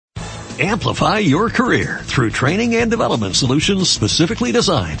Amplify your career through training and development solutions specifically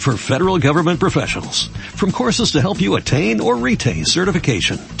designed for federal government professionals. From courses to help you attain or retain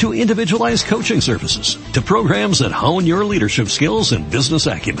certification, to individualized coaching services, to programs that hone your leadership skills and business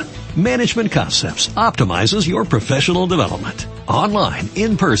acumen, Management Concepts optimizes your professional development. Online,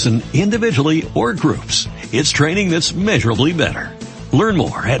 in person, individually, or groups, it's training that's measurably better. Learn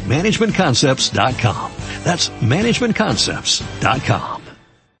more at managementconcepts.com. That's managementconcepts.com.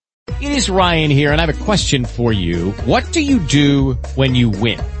 It is Ryan here, and I have a question for you. What do you do when you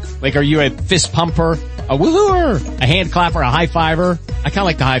win? Like, are you a fist pumper, a woohooer, a hand clapper, a high fiver? I kind of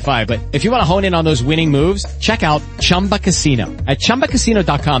like the high five, but if you want to hone in on those winning moves, check out Chumba Casino. At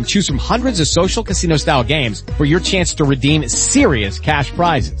ChumbaCasino.com, choose from hundreds of social casino-style games for your chance to redeem serious cash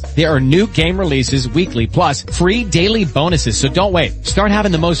prizes. There are new game releases weekly, plus free daily bonuses, so don't wait. Start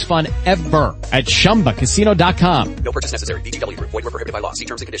having the most fun ever at ChumbaCasino.com. No purchase necessary. VGW Group. Void where prohibited by law. See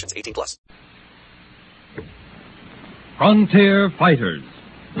terms and conditions. 18+. Frontier Fighters.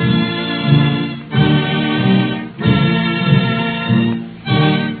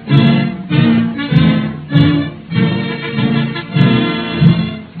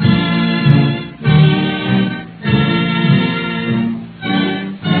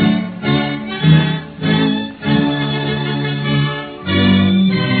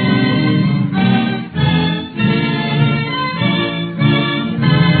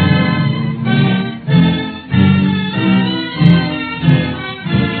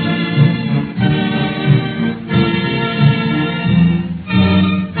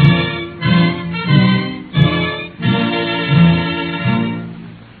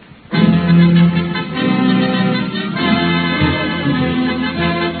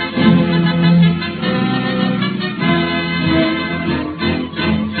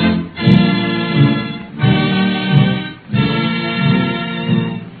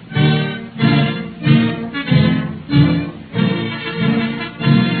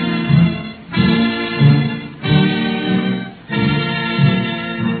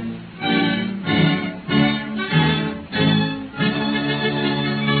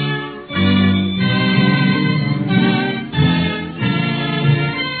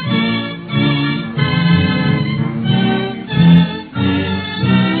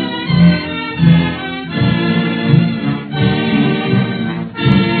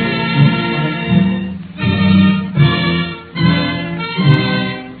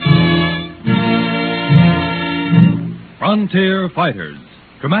 Frontier Fighters.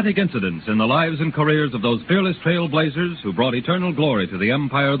 Dramatic incidents in the lives and careers of those fearless trailblazers who brought eternal glory to the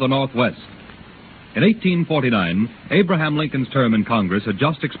Empire of the Northwest. In 1849, Abraham Lincoln's term in Congress had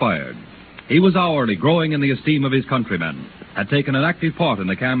just expired. He was hourly growing in the esteem of his countrymen, had taken an active part in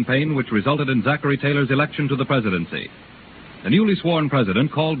the campaign which resulted in Zachary Taylor's election to the presidency. The newly sworn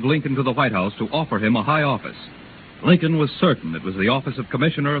president called Lincoln to the White House to offer him a high office. Lincoln was certain it was the office of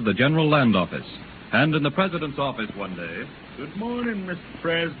Commissioner of the General Land Office. And in the president's office one day... Good morning, Mr.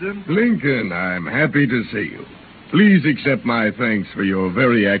 President. Lincoln, I'm happy to see you. Please accept my thanks for your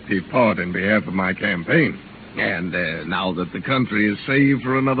very active part in behalf of my campaign. And now that the country is saved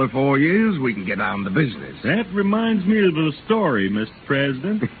for another 4 years, we can get on to business. That reminds me of a story, Mr.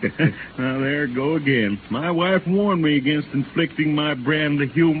 President. Now, there I go again. My wife warned me against inflicting my brand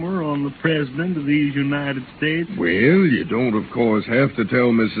of humor on the President of these United States. Well, you don't, of course, have to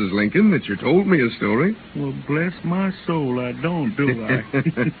tell Mrs. Lincoln that you told me a story. Well, bless my soul, I don't, do I?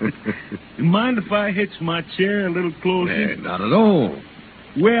 You mind if I hitch my chair a little closer? Not at all.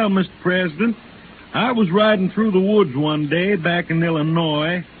 Well, Mr. President, I was riding through the woods one day back in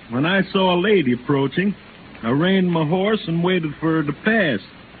Illinois when I saw a lady approaching. I reined my horse and waited for her to pass.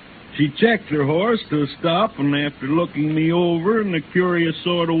 She checked her horse to a stop, and after looking me over in a curious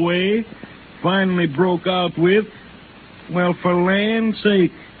sort of way, finally broke out with, "Well, for land's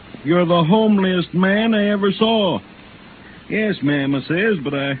sake, you're the homeliest man I ever saw." "Yes, ma'am," I says,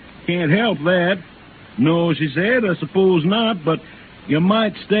 "but I can't help that." "No," she said, "I suppose not, but you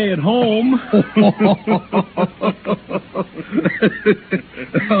might stay at home."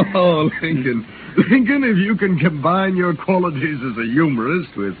 Oh, Lincoln. Lincoln, if you can combine your qualities as a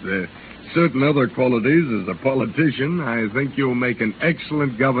humorist with certain other qualities as a politician, I think you'll make an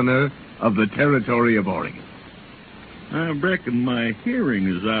excellent governor of the territory of Oregon. I reckon my hearing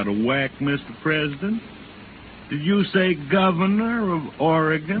is out of whack, Mr. President. Did you say governor of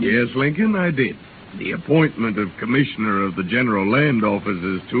Oregon? Yes, Lincoln, I did. The appointment of Commissioner of the General Land Office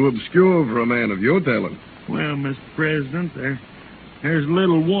is too obscure for a man of your talent. Well, Mr. President, there's a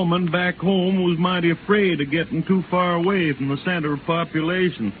little woman back home who's mighty afraid of getting too far away from the center of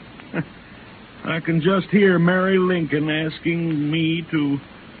population. I can just hear Mary Lincoln asking me to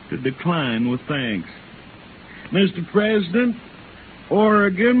to decline with thanks. Mr. President,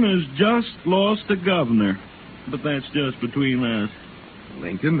 Oregon has just lost a governor, but that's just between us.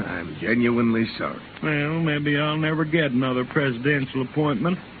 Lincoln, I'm genuinely sorry. Well, maybe I'll never get another presidential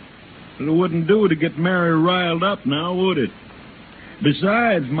appointment. But it wouldn't do to get Mary riled up now, would it?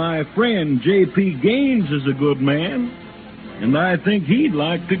 Besides, my friend J.P. Gaines is a good man, and I think he'd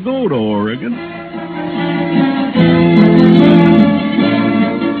like to go to Oregon.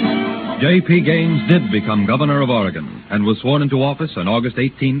 J.P. Gaines did become governor of Oregon and was sworn into office on August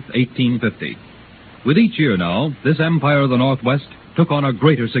 18, 1850. With each year now, this empire of the Northwest took on a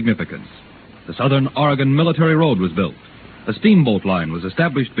greater significance. The Southern Oregon Military Road was built. A steamboat line was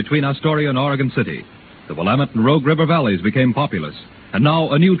established between Astoria and Oregon City. The Willamette and Rogue River valleys became populous, and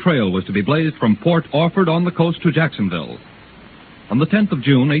now a new trail was to be blazed from Port Orford on the coast to Jacksonville. On the 10th of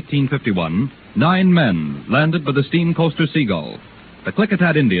June, 1851, 9 men landed by the steam coaster Seagull. The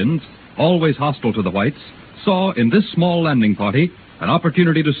Klickitat Indians, always hostile to the whites, saw in this small landing party an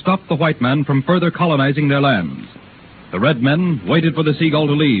opportunity to stop the white man from further colonizing their lands. The red men waited for the Seagull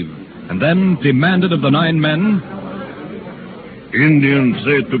to leave, and then demanded of the 9 men, Indians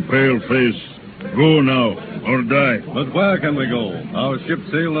say to Paleface, go now, or die. But where can we go? Our ship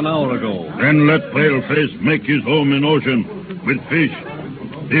sailed an hour ago. Then let Paleface make his home in ocean, with fish.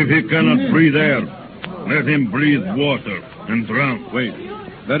 If he cannot breathe air, let him breathe water and drown. Wait.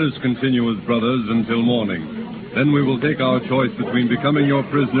 Let us continue as brothers until morning. Then we will take our choice between becoming your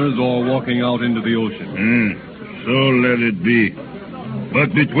prisoners or walking out into the ocean. So let it be.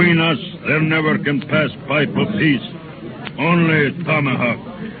 But between us, there never can pass pipe of peace. Only tomahawk.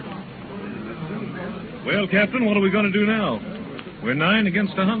 Well, Captain, what are we going to do now? We're 9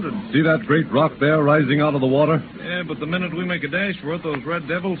 against 100. See that great rock there rising out of the water? Yeah, but the minute we make a dash for it, those red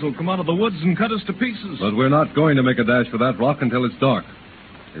devils will come out of the woods and cut us to pieces. But we're not going to make a dash for that rock until it's dark.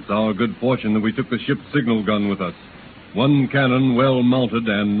 It's our good fortune that we took the ship's signal gun with us. 1 cannon well mounted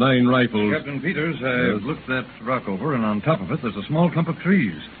and 9 rifles. Captain Peters, I've looked that rock over, and on top of it there's a small clump of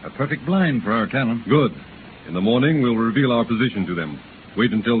trees. A perfect blind for our cannon. Good. In the morning, we'll reveal our position to them.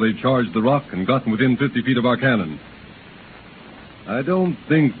 Wait until they charged the rock and gotten within 50 feet of our cannon. I don't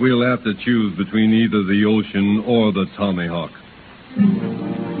think we'll have to choose between either the ocean or the tomahawk.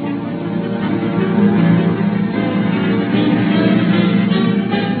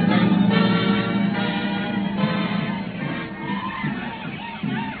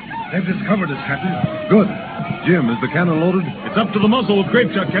 They've discovered us, Captain. Good. Jim, is the cannon loaded? It's up to the muzzle with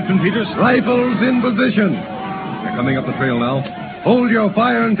grape shot, Captain Peters. Rifles in position. They're coming up the trail now. Hold your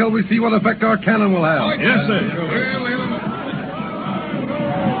fire until we see what effect our cannon will have. Yes, sir.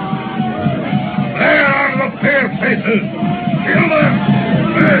 There are the Palefaces. Kill them.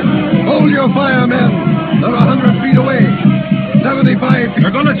 Hold your fire, men. They're 100 feet away. 75 feet.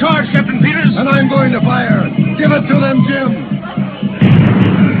 They're going to charge, Captain Peters. And I'm going to fire. Give it to them, Jim.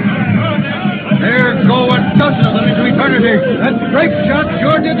 There go a dozen of them into eternity. That grape shot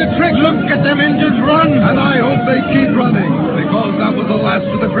sure did the trick. Look at them Indians run. And I hope they keep running, because that was the last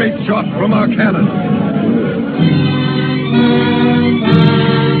of the grape shot from our cannon.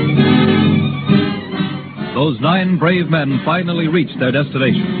 Those 9 brave men finally reached their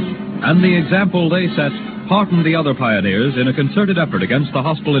destination, and the example they set heartened the other pioneers in a concerted effort against the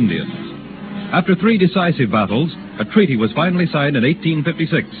hostile Indians. After 3 decisive battles, a treaty was finally signed in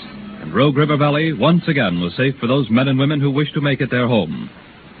 1856, and Rogue River Valley once again was safe for those men and women who wished to make it their home.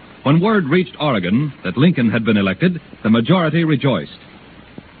 When word reached Oregon that Lincoln had been elected, the majority rejoiced.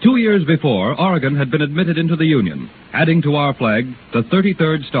 2 years before, Oregon had been admitted into the Union, adding to our flag the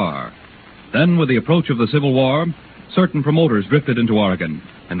 33rd star. Then, with the approach of the Civil War, certain promoters drifted into Oregon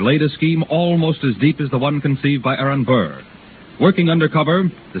and laid a scheme almost as deep as the one conceived by Aaron Burr. Working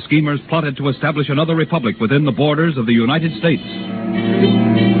undercover, the schemers plotted to establish another republic within the borders of the United States.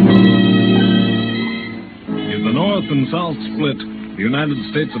 If the North and South split, the United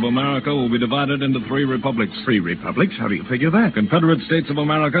States of America will be divided into 3 republics. 3 republics? How do you figure that? Confederate States of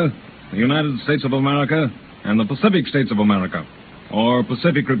America, the United States of America, and the Pacific States of America, or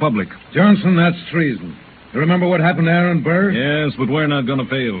Pacific Republic. Johnson, that's treason. You remember what happened to Aaron Burr? Yes, but we're not going to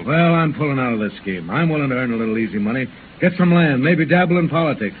fail. Well, I'm pulling out of this scheme. I'm willing to earn a little easy money, get some land, maybe dabble in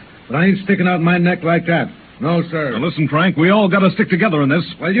politics. But I ain't sticking out my neck like that. No, sir. Now, listen, Frank, we all got to stick together in this.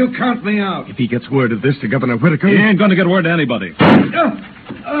 Well, you count me out. If he gets word of this to Governor Whitaker... He ain't going to get word to anybody.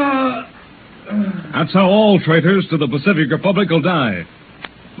 That's how all traitors to the Pacific Republic will die.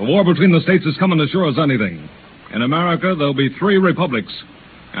 The war between the states is coming as sure as anything. In America, there'll be 3 republics,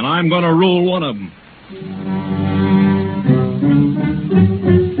 and I'm going to rule one of them.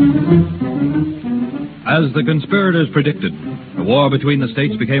 As the conspirators predicted, the war between the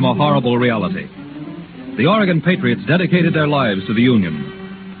states became a horrible reality. The Oregon Patriots dedicated their lives to the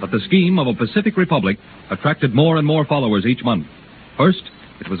Union, but the scheme of a Pacific Republic attracted more and more followers each month. First,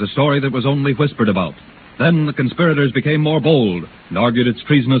 it was a story that was only whispered about. Then the conspirators became more bold and argued its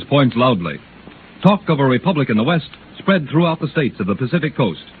treasonous points loudly. Talk of a republic in the West spread throughout the states of the Pacific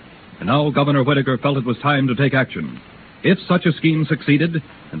coast, and now Governor Whitaker felt it was time to take action. If such a scheme succeeded,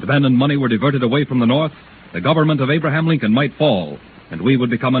 and men and money were diverted away from the North, the government of Abraham Lincoln might fall, and we would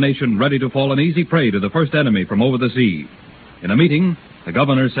become a nation ready to fall an easy prey to the first enemy from over the sea. In a meeting, the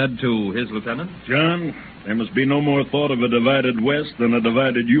governor said to his lieutenant, John, there must be no more thought of a divided West than a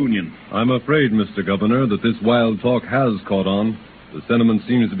divided Union. I'm afraid, Mr. Governor, that this wild talk has caught on. The sentiment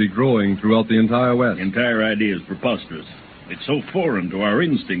seems to be growing throughout the entire West. The entire idea is preposterous. It's so foreign to our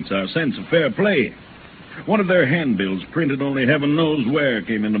instincts, our sense of fair play. One of their handbills, printed only heaven knows where,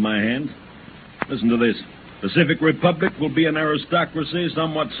 came into my hands. Listen to this. Pacific Republic will be an aristocracy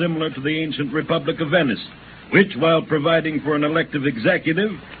somewhat similar to the ancient Republic of Venice, which, while providing for an elective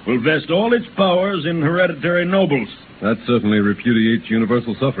executive, will vest all its powers in hereditary nobles. That certainly repudiates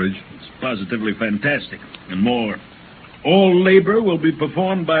universal suffrage. It's positively fantastic. And more. All labor will be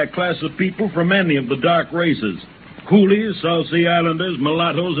performed by a class of people from any of the dark races. Coolies, South Sea Islanders,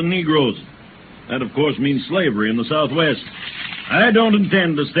 mulattoes, and Negroes. That, of course, means slavery in the Southwest. I don't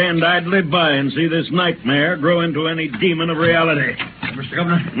intend to stand idly by and see this nightmare grow into any demon of reality. Mr.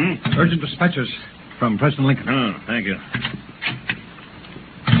 Governor, urgent dispatches from President Lincoln. Oh, thank you.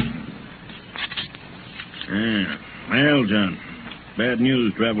 Well, John, bad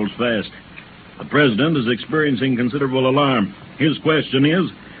news travels fast. The president is experiencing considerable alarm. His question is,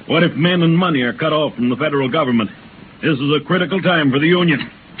 what if men and money are cut off from the federal government? This is a critical time for the Union.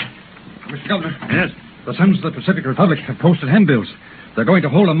 Mr. Governor. Yes? The Sons of the Pacific Republic have posted handbills. They're going to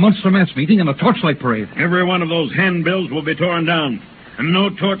hold a monster mass meeting and a torchlight parade. Every one of those handbills will be torn down. And no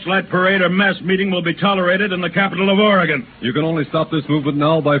torchlight parade or mass meeting will be tolerated in the capital of Oregon. You can only stop this movement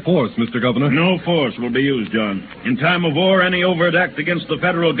now by force, Mr. Governor. No force will be used, John. In time of war, any overt act against the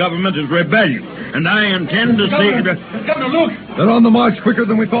federal government is rebellion. And I intend to see... Governor, look! They're on the march quicker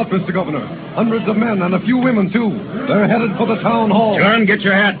than we thought, Mr. Governor. Hundreds of men and a few women, too. They're headed for the town hall. John, get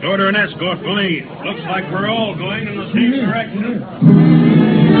your hat. Order an escort for me. Looks like we're all going in the same direction.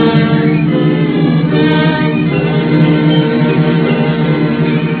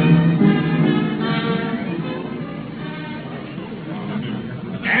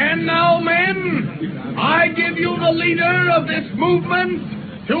 And now, men, I give you the leader of this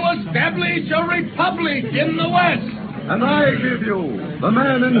movement to establish a republic in the West. And I give you the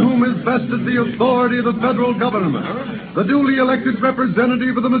man in whom is vested the authority of the federal government, the duly elected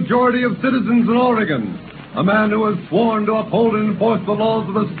representative of the majority of citizens in Oregon, a man who has sworn to uphold and enforce the laws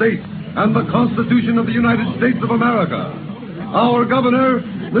of the state and the Constitution of the United States of America. Our governor,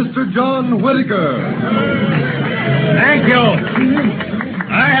 Mr. John Whitaker. Thank you.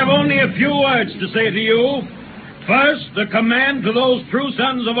 I have only a few words to say to you. First, a command to those true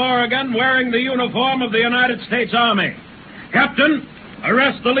sons of Oregon wearing the uniform of the United States Army. Captain,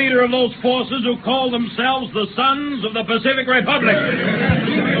 arrest the leader of those forces who call themselves the Sons of the Pacific Republic.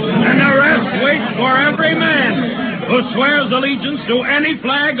 And arrest waits for every man who swears allegiance to any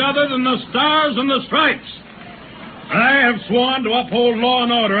flag other than the Stars and the Stripes. I have sworn to uphold law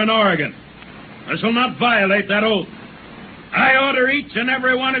and order in Oregon. I shall not violate that oath. I order each and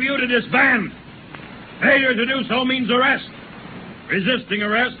every one of you to disband. Failure to do so means arrest. Resisting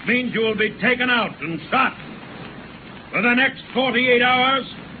arrest means you will be taken out and shot. For the next 48 hours,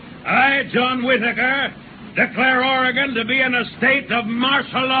 I, John Whitaker, declare Oregon to be in a state of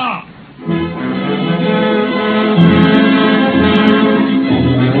martial law.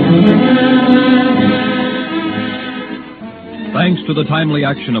 Thanks to the timely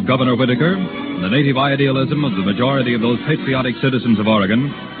action of Governor Whitaker and the native idealism of the majority of those patriotic citizens of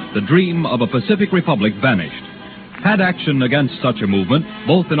Oregon, the dream of a Pacific Republic vanished. Had action against such a movement,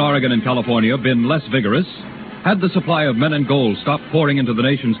 both in Oregon and California, been less vigorous, had the supply of men and gold stopped pouring into the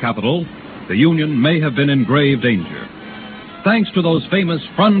nation's capital, the Union may have been in grave danger. Thanks to those famous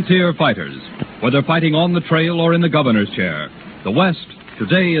frontier fighters, whether fighting on the trail or in the governor's chair, the West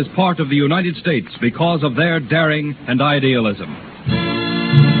today is part of the United States because of their daring and idealism.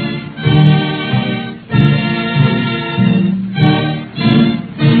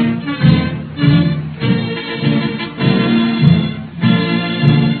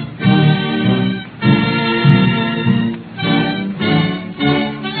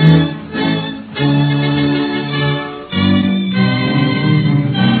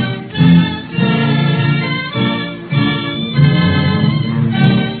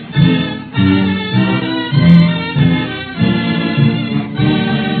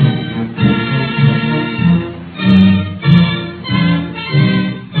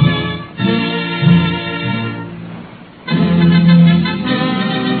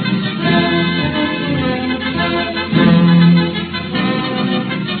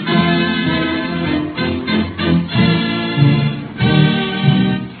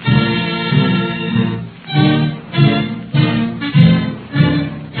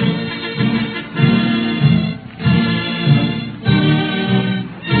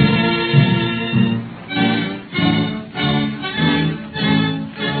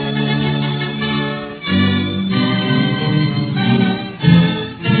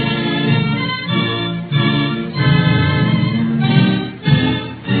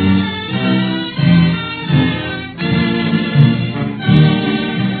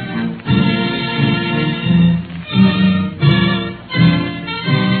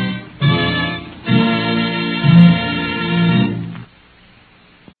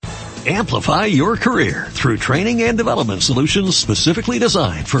 Amplify your career through training and development solutions specifically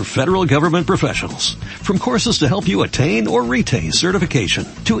designed for federal government professionals. From courses to help you attain or retain certification,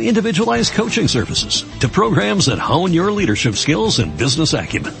 to individualized coaching services, to programs that hone your leadership skills and business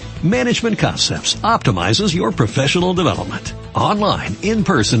acumen, Management Concepts optimizes your professional development. Online, in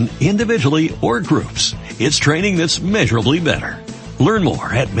person, individually, or groups, it's training that's measurably better. Learn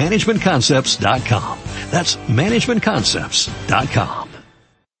more at managementconcepts.com. That's managementconcepts.com.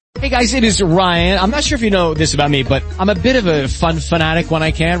 Hey guys, it is Ryan. I'm not sure if you know this about me, but I'm a bit of a fun fanatic when I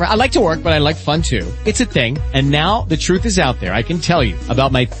can. I like to work, but I like fun too. It's a thing. And now the truth is out there. I can tell you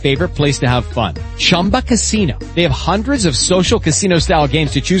about my favorite place to have fun. Chumba Casino. They have hundreds of social casino style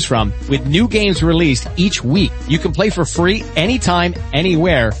games to choose from with new games released each week. You can play for free anytime,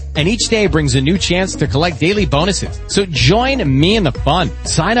 anywhere. And each day brings a new chance to collect daily bonuses. So join me in the fun.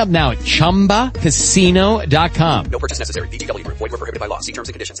 Sign up now at ChumbaCasino.com. No purchase necessary. VGW Group. Void where prohibited by law. See terms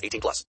and conditions. 18+.